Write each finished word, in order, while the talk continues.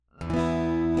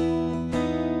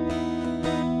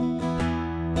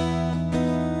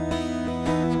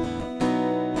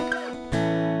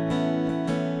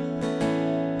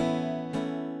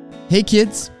Hey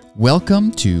kids,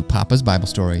 welcome to Papa's Bible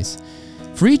Stories.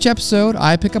 For each episode,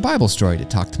 I pick a Bible story to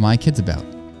talk to my kids about.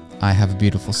 I have a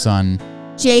beautiful son,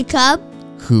 Jacob,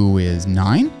 who is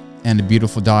 9, and a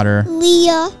beautiful daughter,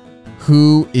 Leah,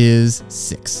 who is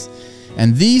 6.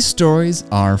 And these stories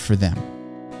are for them.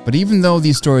 But even though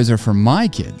these stories are for my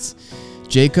kids,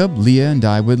 Jacob, Leah, and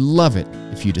I would love it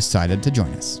if you decided to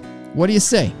join us. What do you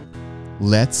say?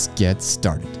 Let's get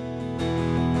started.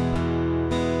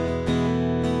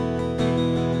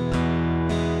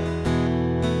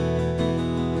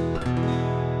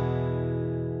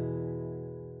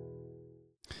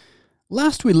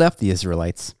 Last we left the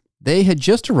Israelites, they had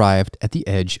just arrived at the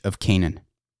edge of Canaan.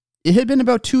 It had been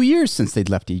about 2 years since they'd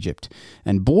left Egypt,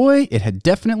 and boy, it had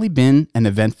definitely been an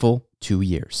eventful 2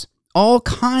 years. All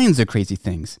kinds of crazy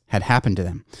things had happened to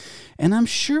them, and I'm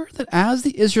sure that as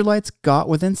the Israelites got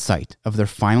within sight of their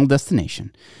final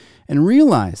destination and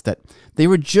realized that they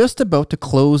were just about to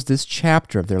close this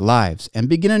chapter of their lives and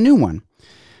begin a new one,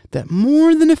 that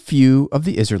more than a few of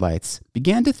the Israelites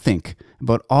began to think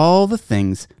about all the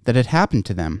things that had happened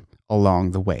to them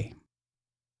along the way.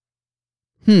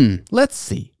 Let's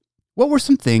see. What were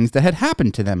some things that had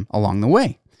happened to them along the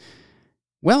way?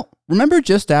 Well, remember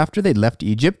just after they'd left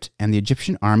Egypt and the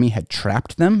Egyptian army had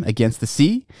trapped them against the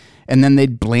sea, and then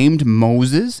they'd blamed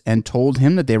Moses and told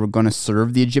him that they were going to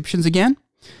serve the Egyptians again?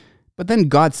 But then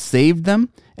God saved them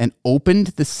and opened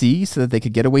the sea so that they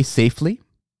could get away safely?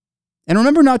 And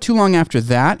remember not too long after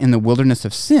that, in the wilderness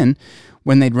of Sin,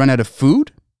 when they'd run out of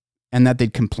food, and that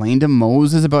they'd complained to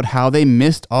Moses about how they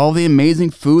missed all the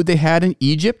amazing food they had in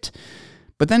Egypt,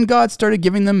 but then God started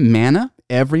giving them manna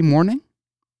every morning?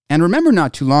 And remember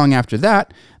not too long after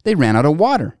that, they ran out of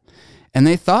water, and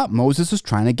they thought Moses was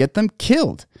trying to get them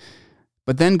killed.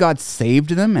 But then God saved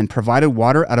them and provided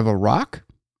water out of a rock?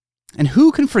 And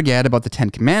who can forget about the 10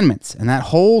 Commandments and that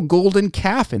whole golden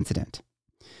calf incident?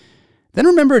 Then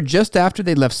remember just after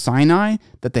they left Sinai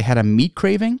that they had a meat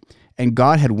craving and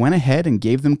God had went ahead and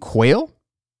gave them quail?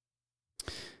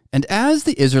 And as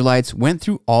the Israelites went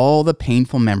through all the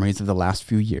painful memories of the last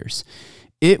few years,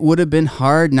 it would have been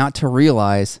hard not to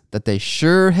realize that they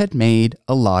sure had made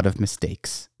a lot of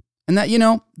mistakes. And that,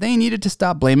 they needed to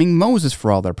stop blaming Moses for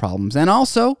all their problems and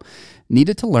also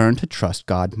needed to learn to trust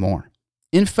God more.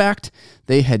 In fact,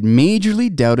 they had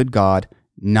majorly doubted God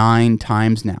 9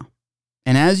 times now.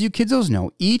 And as you kiddos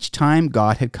know, each time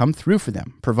God had come through for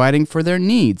them, providing for their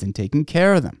needs and taking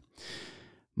care of them.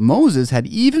 Moses had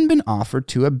even been offered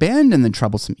to abandon the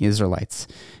troublesome Israelites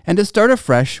and to start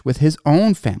afresh with his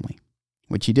own family,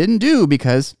 which he didn't do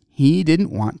because he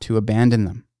didn't want to abandon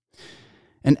them.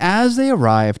 And as they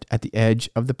arrived at the edge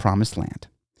of the promised land,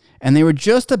 and they were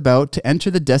just about to enter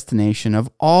the destination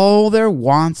of all their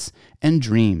wants and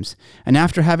dreams, and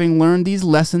after having learned these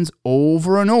lessons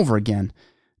over and over again,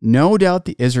 no doubt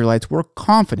the Israelites were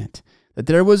confident that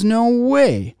there was no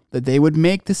way that they would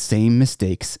make the same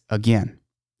mistakes again.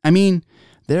 I mean,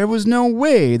 there was no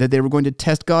way that they were going to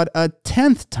test God a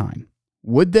 10th time,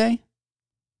 would they?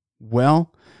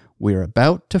 Well, we're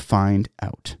about to find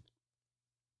out.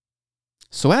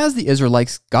 So as the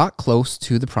Israelites got close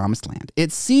to the promised land,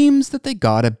 it seems that they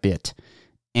got a bit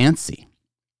antsy.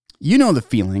 You know the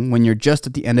feeling when you're just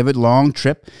at the end of a long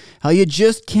trip, how you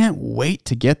just can't wait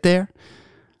to get there?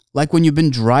 Like when you've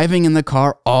been driving in the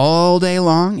car all day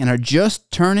long and are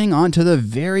just turning onto the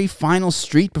very final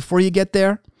street before you get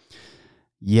there?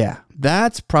 Yeah,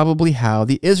 that's probably how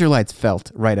the Israelites felt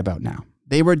right about now.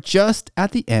 They were just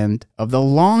at the end of the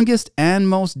longest and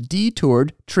most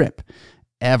detoured trip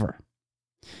ever.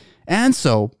 And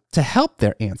so, to help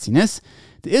their antsiness,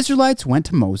 the Israelites went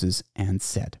to Moses and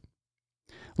said,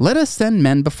 "Let us send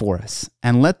men before us,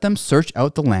 and let them search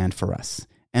out the land for us,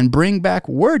 and bring back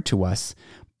word to us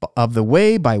of the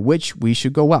way by which we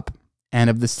should go up,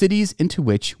 and of the cities into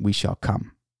which we shall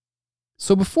come."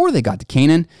 So before they got to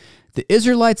Canaan, the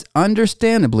Israelites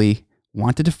understandably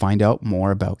wanted to find out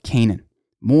more about Canaan,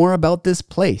 more about this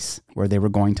place where they were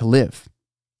going to live.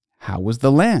 How was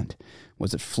the land?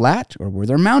 Was it flat or were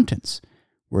there mountains?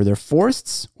 Were there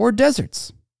forests or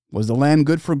deserts? Was the land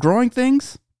good for growing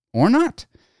things or not?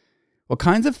 What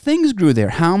kinds of things grew there?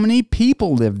 How many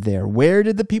people lived there? Where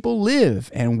did the people live?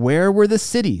 And where were the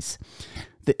cities?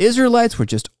 The Israelites were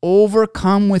just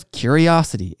overcome with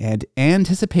curiosity and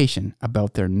anticipation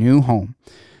about their new home.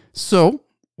 So,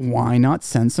 why not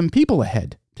send some people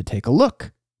ahead to take a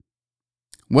look?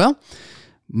 Well,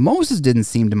 Moses didn't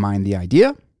seem to mind the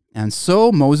idea, and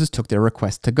so Moses took their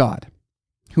request to God,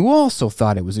 who also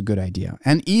thought it was a good idea,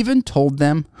 and even told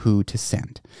them who to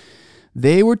send.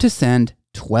 They were to send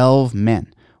 12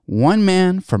 men, 1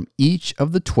 man from each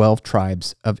of the 12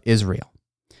 tribes of Israel.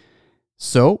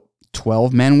 So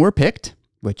 12 men were picked,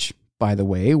 which, by the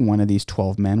way, one of these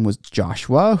 12 men was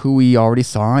Joshua, who we already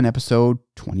saw in episode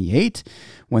 28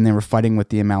 when they were fighting with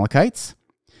the Amalekites.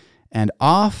 And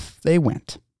off they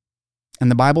went.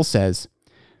 And the Bible says,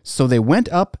 "So they went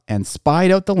up and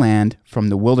spied out the land from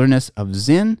the wilderness of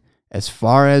Zin as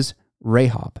far as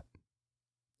Rehob.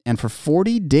 And for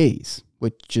 40 days,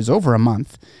 which is over a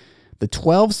month, the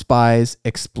 12 spies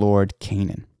explored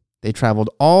Canaan. They traveled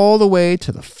all the way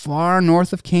to the far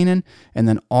north of Canaan and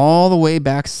then all the way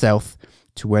back south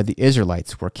to where the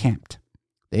Israelites were camped.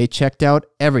 They checked out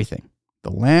everything,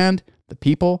 the land, the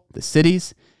people, the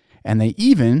cities, and they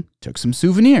even took some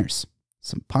souvenirs,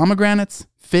 some pomegranates,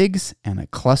 figs, and a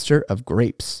cluster of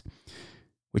grapes.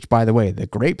 Which, by the way, the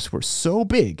grapes were so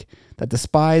big that the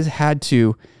spies had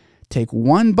to take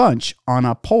one bunch on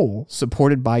a pole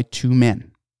supported by 2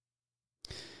 men.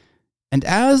 And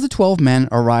as the 12 men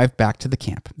arrived back to the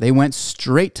camp, they went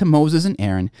straight to Moses and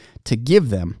Aaron to give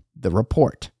them the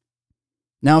report.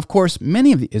 Now, of course,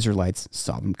 many of the Israelites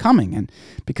saw them coming, and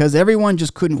because everyone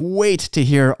just couldn't wait to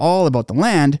hear all about the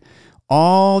land,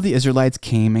 all the Israelites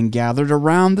came and gathered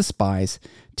around the spies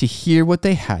to hear what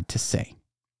they had to say.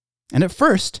 And at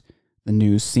first, the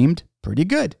news seemed pretty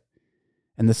good.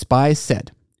 And the spies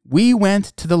said, "We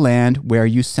went to the land where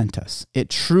you sent us. It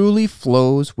truly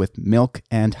flows with milk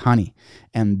and honey,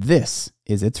 and this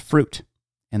is its fruit."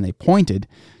 And they pointed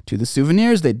to the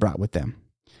souvenirs they'd brought with them,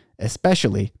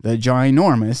 especially the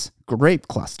ginormous grape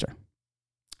cluster.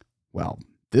 Well,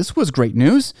 this was great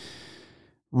news.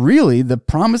 Really, the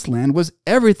promised land was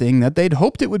everything that they'd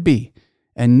hoped it would be.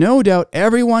 And no doubt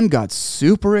everyone got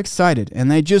super excited, and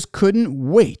they just couldn't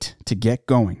wait to get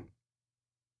going.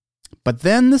 But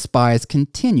then the spies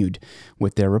continued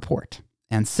with their report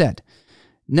and said,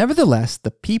 "Nevertheless,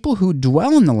 the people who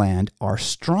dwell in the land are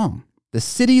strong. The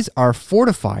cities are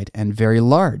fortified and very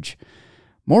large.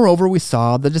 Moreover, we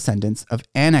saw the descendants of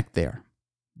Anak there.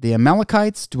 The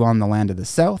Amalekites dwell in the land of the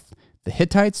south. The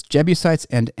Hittites, Jebusites,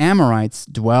 and Amorites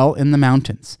dwell in the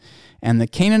mountains. And the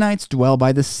Canaanites dwell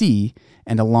by the sea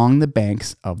and along the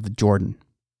banks of the Jordan."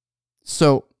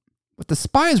 So, what the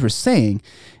spies were saying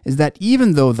is that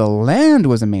even though the land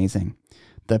was amazing,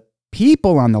 the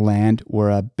people on the land were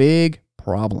a big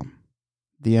problem.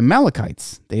 The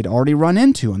Amalekites they'd already run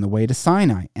into on the way to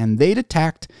Sinai, and they'd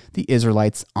attacked the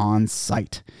Israelites on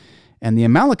sight. And the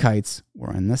Amalekites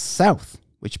were in the south,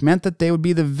 which meant that they would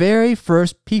be the very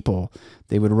first people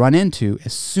they would run into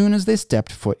as soon as they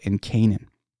stepped foot in Canaan.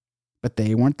 But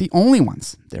they weren't the only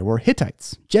ones. There were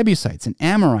Hittites, Jebusites, and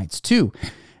Amorites too,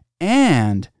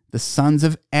 and the sons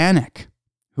of Anak,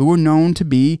 who were known to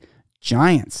be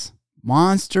giants,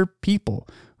 monster people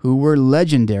who were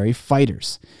legendary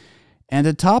fighters. And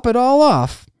to top it all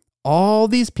off, all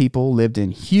these people lived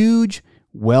in huge,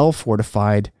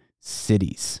 well-fortified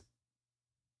cities.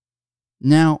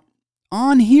 Now,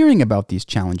 on hearing about these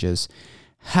challenges,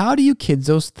 how do you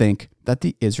kidzos think that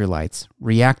the Israelites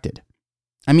reacted?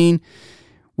 I mean,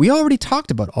 we already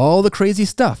talked about all the crazy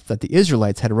stuff that the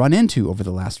Israelites had run into over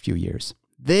the last few years.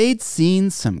 They'd seen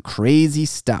some crazy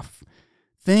stuff,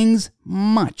 things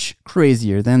much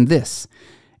crazier than this,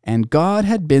 and God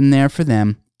had been there for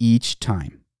them each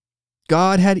time.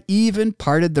 God had even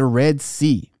parted the Red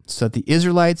Sea so that the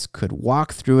Israelites could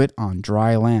walk through it on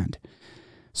dry land.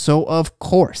 So, of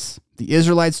course, the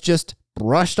Israelites just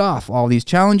brushed off all these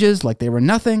challenges like they were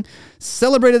nothing,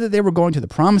 celebrated that they were going to the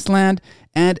promised land,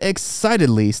 and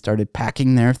excitedly started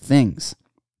packing their things.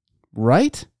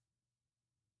 Right?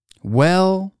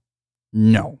 Well,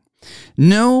 no.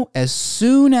 No, as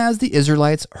soon as the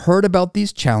Israelites heard about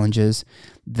these challenges,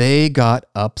 they got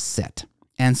upset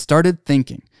and started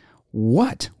thinking,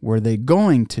 what were they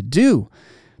going to do?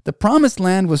 The promised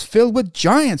land was filled with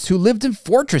giants who lived in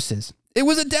fortresses. It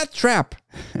was a death trap.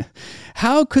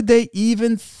 How could they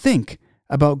even think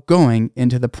about going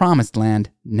into the promised land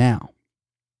now?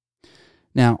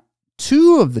 Now,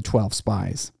 2 of the 12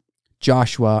 spies,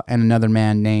 Joshua and another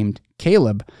man named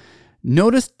Caleb,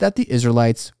 noticed that the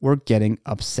Israelites were getting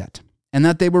upset and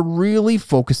that they were really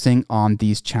focusing on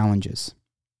these challenges.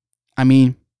 I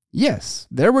mean, yes,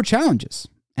 there were challenges,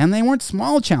 and they weren't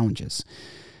small challenges.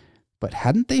 But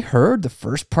hadn't they heard the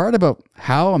first part about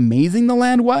how amazing the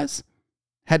land was?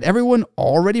 Had everyone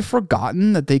already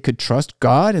forgotten that they could trust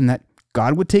God and that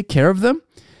God would take care of them?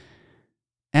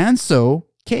 And so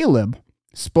Caleb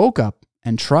spoke up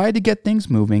and tried to get things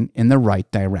moving in the right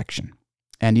direction.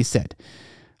 And he said,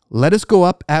 "Let us go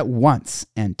up at once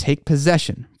and take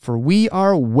possession, for we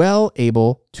are well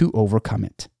able to overcome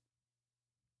it."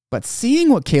 But seeing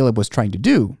what Caleb was trying to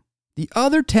do, the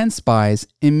other 10 spies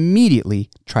immediately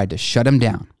tried to shut him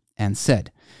down and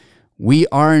said, We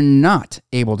are not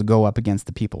able to go up against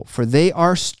the people, for they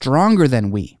are stronger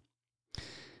than we."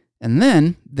 And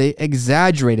then they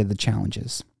exaggerated the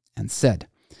challenges and said,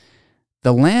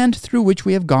 "The land through which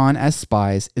we have gone as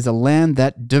spies is a land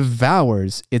that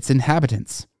devours its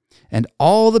inhabitants, and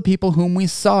all the people whom we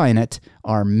saw in it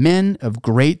are men of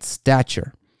great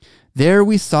stature. There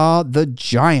we saw the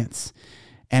giants,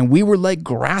 and we were like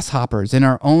grasshoppers in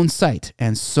our own sight,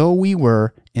 and so we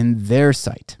were in their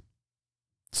sight."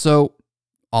 So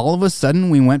all of a sudden,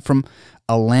 we went from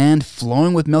a land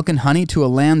flowing with milk and honey to a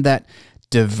land that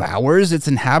devours its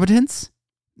inhabitants?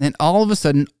 And all of a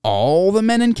sudden, all the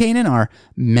men in Canaan are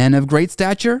men of great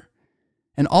stature?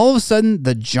 And all of a sudden,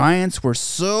 the giants were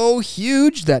so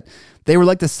huge that they were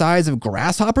like the size of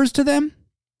grasshoppers to them?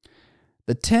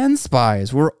 The 10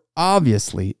 spies were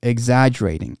obviously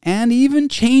exaggerating and even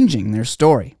changing their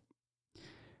story.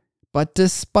 But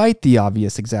despite the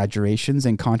obvious exaggerations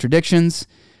and contradictions,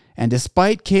 and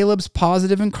despite Caleb's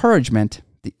positive encouragement,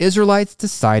 the Israelites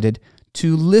decided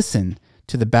to listen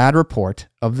to the bad report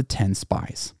of the 10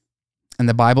 spies. And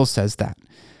the Bible says that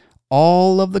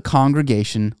all of the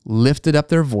congregation lifted up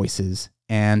their voices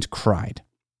and cried.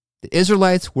 The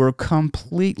Israelites were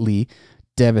completely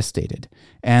devastated,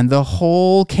 and the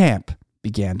whole camp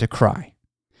began to cry.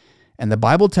 And the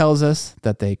Bible tells us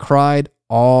that they cried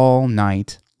all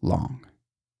night long.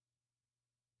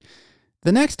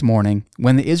 The next morning,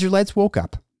 when the Israelites woke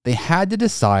up, they had to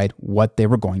decide what they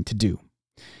were going to do.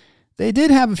 They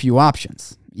did have a few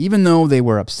options. Even though they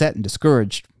were upset and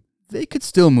discouraged, they could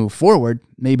still move forward,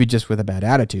 maybe just with a bad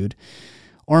attitude.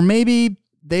 Or maybe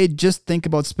they'd just think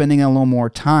about spending a little more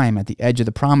time at the edge of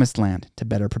the promised land to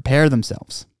better prepare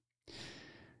themselves.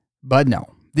 But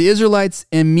no, the Israelites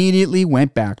immediately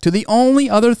went back to the only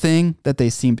other thing that they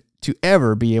seemed to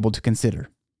ever be able to consider.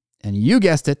 And you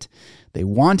guessed it, they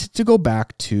wanted to go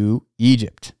back to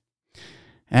Egypt.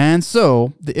 And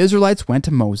so the Israelites went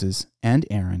to Moses and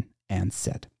Aaron and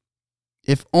said,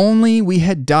 "If only we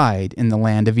had died in the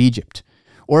land of Egypt,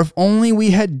 or if only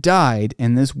we had died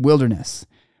in this wilderness.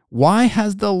 Why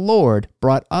has the Lord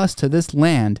brought us to this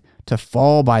land to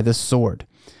fall by the sword,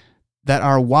 that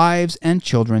our wives and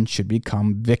children should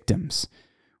become victims?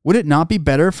 Would it not be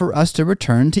better for us to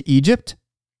return to Egypt?"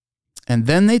 And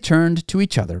then they turned to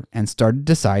each other and started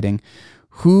deciding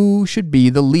who should be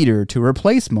the leader to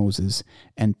replace Moses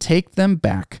and take them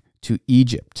back to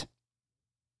Egypt.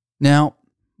 Now,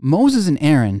 Moses and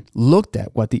Aaron looked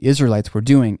at what the Israelites were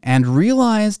doing and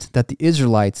realized that the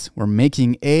Israelites were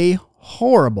making a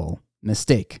horrible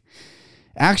mistake.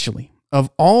 Actually, of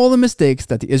all the mistakes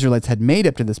that the Israelites had made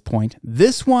up to this point,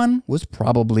 this one was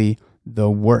probably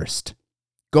the worst.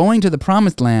 Going to the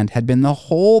promised land had been the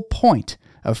whole point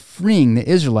of freeing the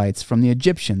Israelites from the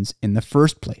Egyptians in the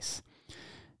first place.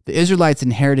 The Israelites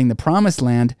inheriting the promised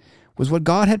land was what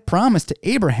God had promised to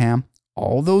Abraham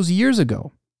all those years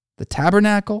ago. The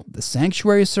tabernacle, the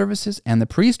sanctuary services, and the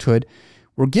priesthood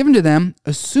were given to them,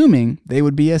 assuming they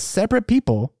would be a separate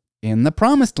people in the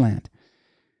promised land.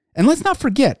 And let's not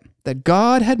forget that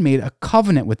God had made a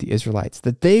covenant with the Israelites,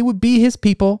 that they would be his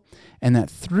people, and that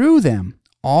through them,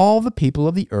 all the people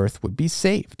of the earth would be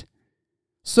saved.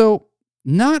 So,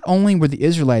 not only were the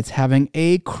Israelites having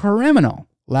a criminal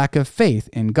lack of faith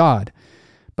in God,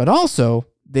 but also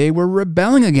they were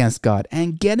rebelling against God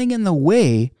and getting in the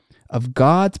way of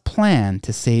God's plan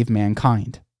to save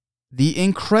mankind. The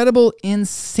incredible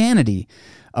insanity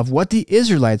of what the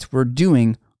Israelites were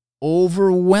doing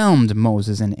overwhelmed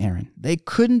Moses and Aaron. They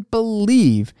couldn't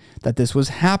believe that this was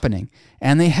happening,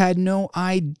 and they had no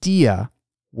idea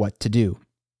what to do.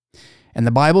 And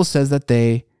the Bible says that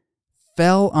they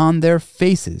fell on their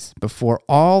faces before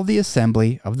all the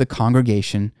assembly of the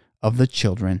congregation of the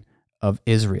children of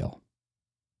Israel.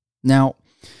 Now,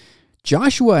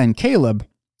 Joshua and Caleb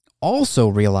also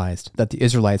realized that the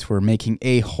Israelites were making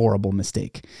a horrible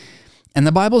mistake. And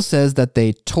the Bible says that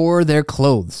they tore their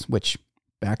clothes, which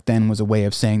back then was a way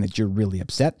of saying that you're really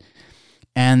upset,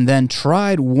 and then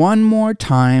tried one more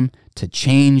time to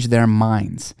change their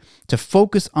minds, to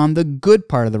focus on the good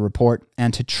part of the report,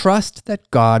 and to trust that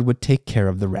God would take care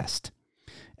of the rest.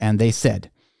 And they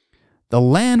said, "The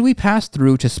land we passed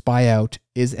through to spy out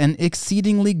is an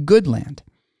exceedingly good land.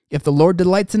 If the Lord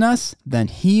delights in us, then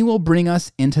he will bring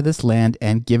us into this land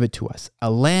and give it to us,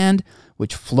 a land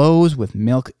which flows with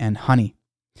milk and honey.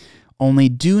 Only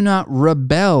do not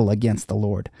rebel against the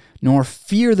Lord, nor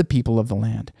fear the people of the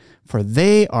land, for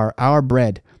they are our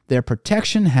bread. Their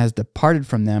protection has departed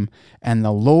from them, and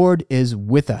the Lord is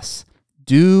with us.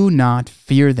 Do not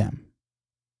fear them."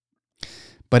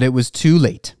 But it was too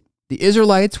late. The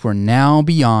Israelites were now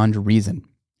beyond reason,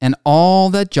 And all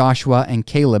that Joshua and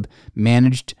Caleb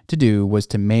managed to do was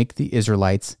to make the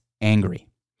Israelites angry.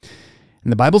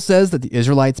 And the Bible says that the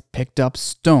Israelites picked up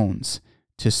stones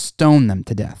to stone them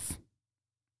to death.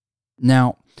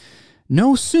 Now,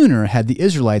 no sooner had the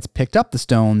Israelites picked up the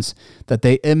stones that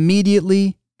they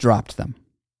immediately dropped them.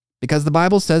 Because the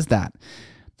Bible says that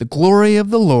the glory of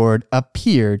the Lord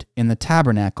appeared in the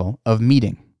tabernacle of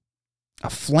meeting. A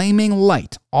flaming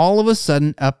light all of a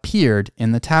sudden appeared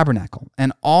in the tabernacle,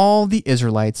 and all the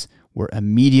Israelites were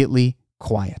immediately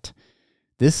quiet.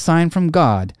 This sign from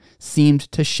God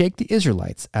seemed to shake the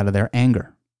Israelites out of their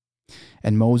anger.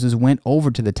 And Moses went over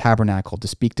to the tabernacle to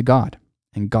speak to God.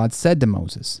 And God said to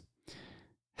Moses,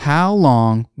 "How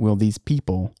long will these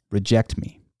people reject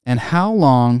me? And how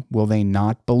long will they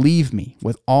not believe me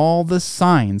with all the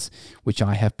signs which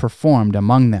I have performed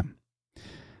among them?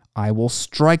 I will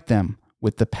strike them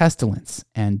with the pestilence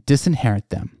and disinherit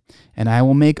them, and I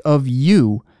will make of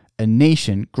you a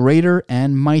nation greater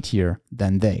and mightier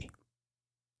than they."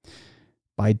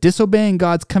 By disobeying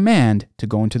God's command to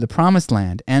go into the promised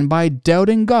land, and by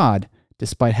doubting God,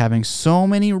 despite having so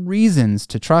many reasons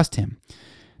to trust him,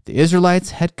 the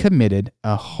Israelites had committed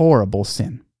a horrible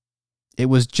sin. It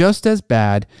was just as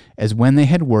bad as when they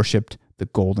had worshipped the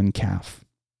golden calf.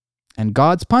 And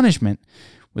God's punishment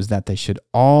was that they should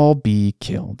all be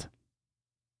killed.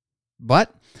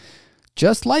 But,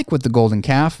 just like with the golden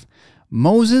calf,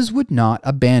 Moses would not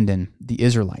abandon the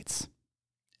Israelites.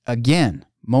 Again,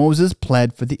 Moses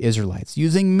pled for the Israelites,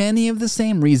 using many of the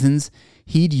same reasons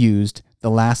he'd used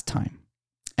the last time.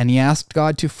 And he asked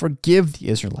God to forgive the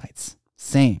Israelites,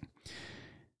 saying,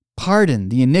 "Pardon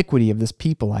the iniquity of this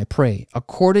people, I pray,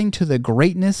 according to the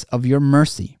greatness of your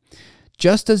mercy,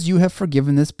 just as you have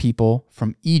forgiven this people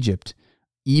from Egypt,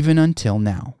 even until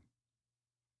now."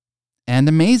 And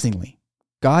amazingly,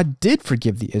 God did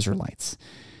forgive the Israelites.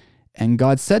 And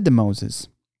God said to Moses,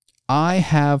 "I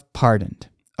have pardoned,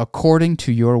 according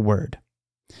to your word.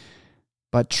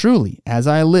 But truly, as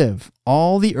I live,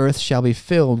 all the earth shall be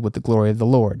filled with the glory of the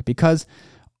Lord, because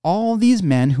all these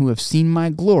men who have seen my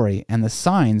glory and the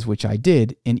signs which I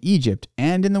did in Egypt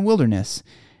and in the wilderness,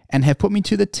 and have put me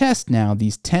to the test now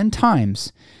these 10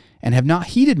 times, and have not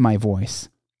heeded my voice,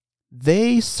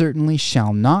 they certainly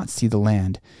shall not see the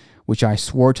land which I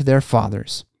swore to their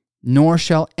fathers, nor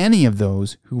shall any of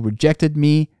those who rejected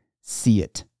me see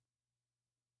it."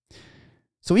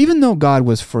 So even though God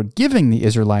was forgiving the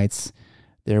Israelites,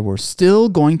 there were still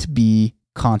going to be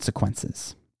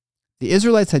consequences. The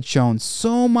Israelites had shown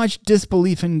so much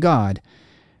disbelief in God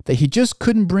that he just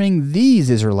couldn't bring these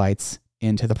Israelites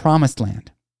into the promised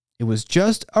land. It was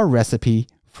just a recipe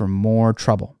for more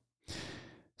trouble.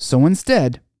 So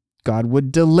instead, God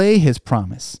would delay his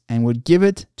promise and would give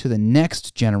it to the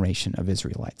next generation of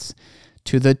Israelites,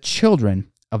 to the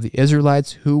children of the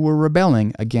Israelites who were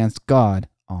rebelling against God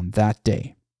on that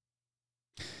day.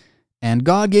 And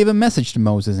God gave a message to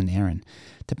Moses and Aaron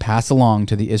to pass along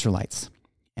to the Israelites.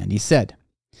 And he said,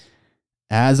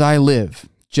 "As I live,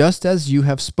 just as you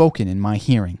have spoken in my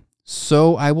hearing,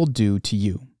 so I will do to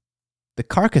you. The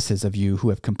carcasses of you who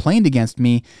have complained against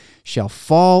me shall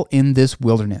fall in this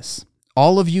wilderness,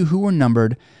 all of you who were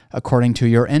numbered according to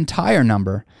your entire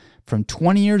number, from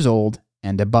 20 years old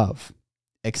and above,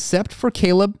 except for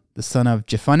Caleb the son of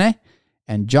Jephunneh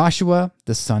and Joshua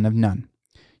the son of Nun.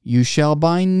 You shall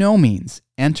by no means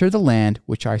enter the land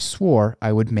which I swore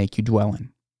I would make you dwell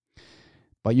in.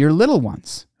 But your little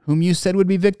ones, whom you said would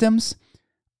be victims,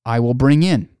 I will bring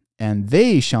in, and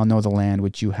they shall know the land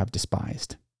which you have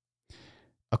despised.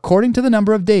 According to the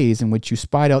number of days in which you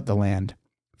spied out the land,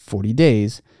 40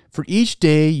 days, for each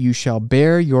day you shall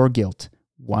bear your guilt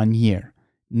 1 year,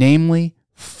 namely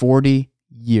 40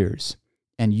 years,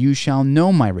 and you shall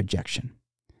know my rejection.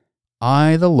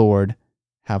 I, the Lord,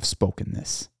 have spoken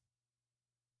this."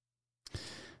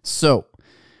 So,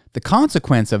 the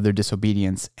consequence of their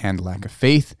disobedience and lack of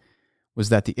faith was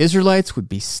that the Israelites would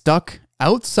be stuck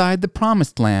outside the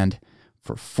promised land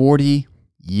for 40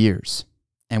 years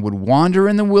and would wander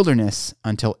in the wilderness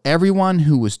until everyone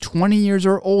who was 20 years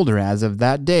or older as of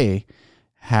that day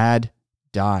had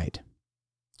died.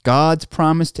 God's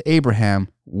promise to Abraham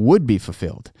would be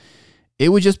fulfilled. It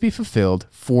would just be fulfilled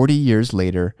 40 years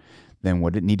later than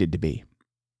what it needed to be.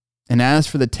 And as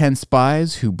for the 10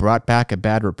 spies who brought back a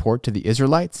bad report to the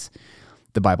Israelites,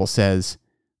 the Bible says,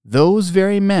 "Those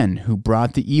very men who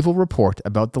brought the evil report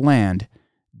about the land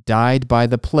died by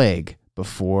the plague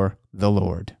before the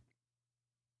Lord."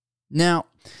 Now,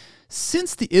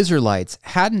 since the Israelites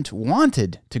hadn't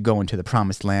wanted to go into the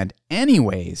promised land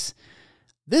anyways,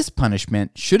 this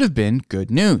punishment should have been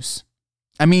good news.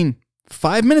 I mean,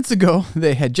 5 minutes ago,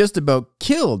 they had just about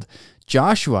killed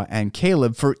Joshua and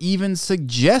Caleb for even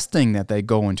suggesting that they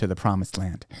go into the promised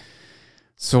land.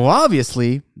 So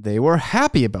obviously, they were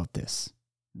happy about this,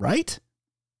 right?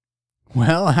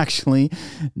 Well, actually,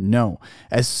 no.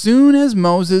 As soon as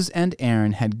Moses and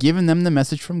Aaron had given them the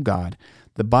message from God,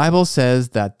 the Bible says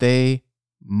that they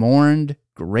mourned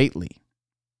greatly.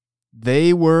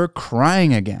 They were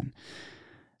crying again.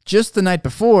 Just the night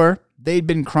before, they'd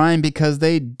been crying because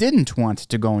they didn't want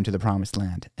to go into the promised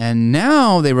land. And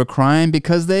now they were crying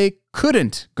because they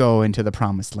couldn't go into the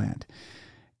promised land.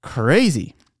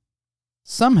 Crazy.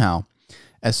 Somehow,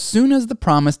 as soon as the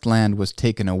promised land was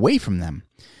taken away from them,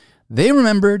 they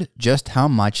remembered just how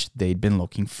much they'd been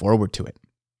looking forward to it.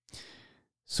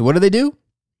 So what did they do?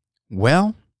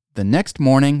 Well, the next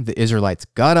morning, the Israelites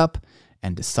got up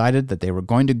and decided that they were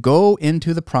going to go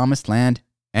into the promised land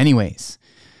anyways.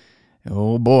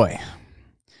 Oh boy.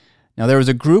 Now there was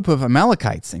a group of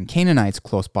Amalekites and Canaanites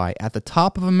close by at the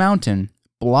top of a mountain,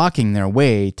 blocking their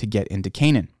way to get into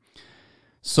Canaan.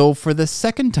 So for the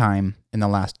second time in the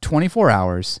last 24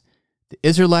 hours, the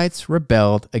Israelites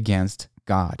rebelled against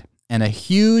God. And a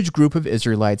huge group of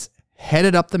Israelites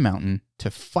headed up the mountain to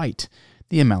fight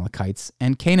the Amalekites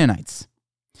and Canaanites.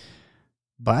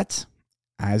 But,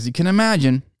 as you can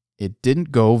imagine, it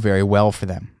didn't go very well for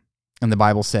them. And the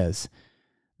Bible says,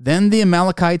 "Then the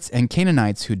Amalekites and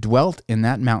Canaanites who dwelt in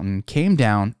that mountain came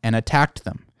down and attacked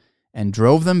them, and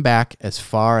drove them back as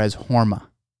far as Hormah.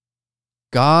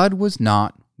 God was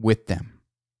not with them.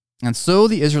 And so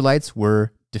the Israelites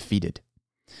were defeated.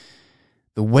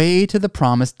 The way to the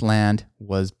promised land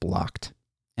was blocked,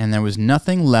 and there was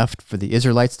nothing left for the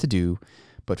Israelites to do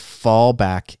but fall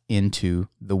back into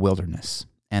the wilderness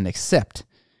and accept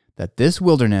that this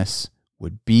wilderness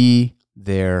would be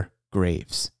their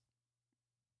graves."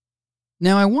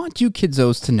 Now, I want you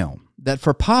kiddos to know that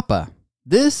for Papa,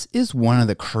 this is one of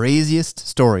the craziest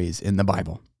stories in the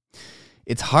Bible.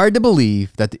 It's hard to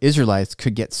believe that the Israelites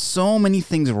could get so many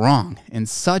things wrong in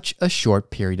such a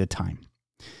short period of time.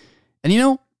 And you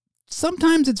know,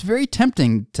 sometimes it's very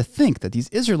tempting to think that these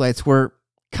Israelites were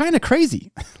kind of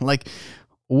crazy. Like,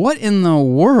 what in the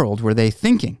world were they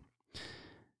thinking?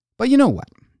 But you know what?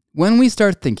 When we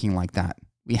start thinking like that,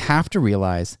 we have to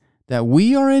realize that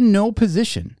we are in no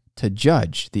position to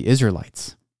judge the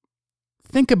Israelites.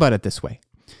 Think about it this way.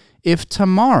 If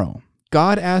tomorrow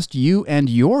God asked you and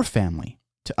your family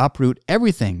to uproot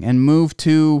everything and move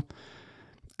to,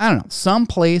 some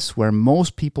place where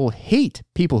most people hate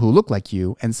people who look like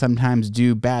you and sometimes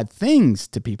do bad things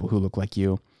to people who look like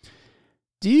you,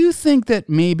 do you think that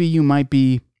maybe you might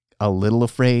be a little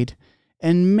afraid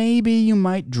and maybe you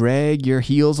might drag your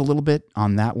heels a little bit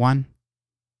on that one?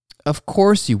 Of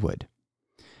course you would.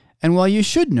 And while you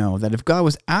should know that if God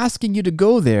was asking you to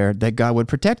go there, that God would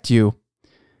protect you,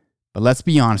 but let's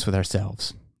be honest with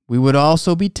ourselves. We would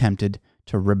also be tempted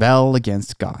to rebel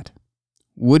against God,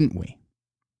 wouldn't we?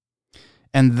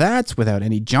 And that's without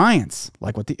any giants,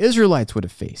 like what the Israelites would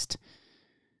have faced.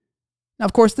 Now,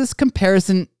 of course, this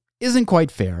comparison isn't quite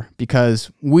fair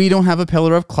because we don't have a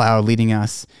pillar of cloud leading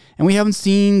us, and we haven't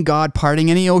seen God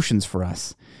parting any oceans for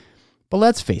us. But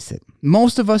let's face it,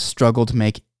 most of us struggle to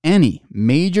make any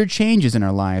major changes in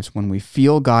our lives when we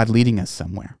feel God leading us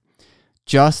somewhere,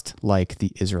 just like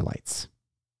the Israelites.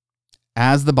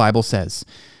 As the Bible says,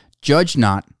 "Judge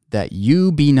not, that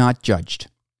you be not judged."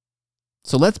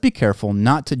 So let's be careful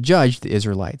not to judge the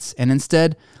Israelites and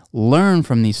instead learn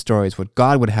from these stories what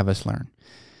God would have us learn.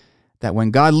 That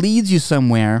when God leads you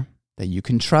somewhere, that you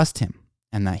can trust Him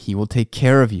and that He will take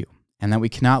care of you, and that we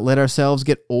cannot let ourselves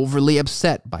get overly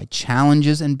upset by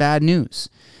challenges and bad news.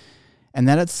 And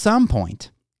that at some point,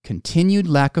 continued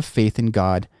lack of faith in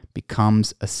God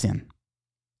becomes a sin.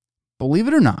 Believe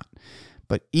it or not,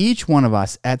 but each one of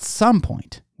us at some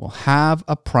point will have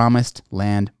a promised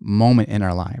land moment in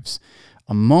our lives,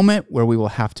 a moment where we will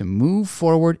have to move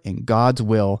forward in God's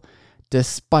will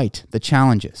despite the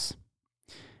challenges.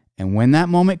 And when that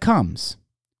moment comes,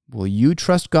 will you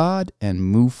trust God and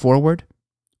move forward,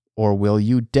 or will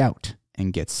you doubt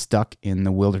and get stuck in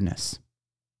the wilderness?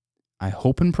 I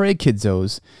hope and pray,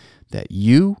 kidzos, that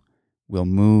you will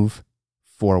move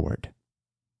forward.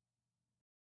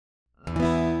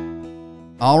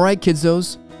 All right,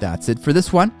 kidzos, that's it for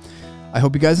this one. I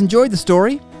hope you guys enjoyed the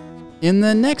story. In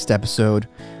the next episode,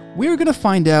 we're going to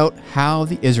find out how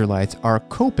the Israelites are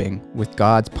coping with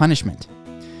God's punishment.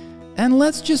 And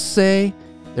let's just say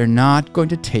they're not going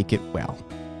to take it well.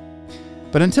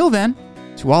 But until then,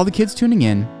 to all the kids tuning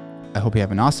in, I hope you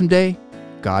have an awesome day.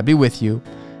 God be with you.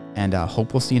 And I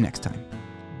hope we'll see you next time.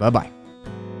 Bye-bye.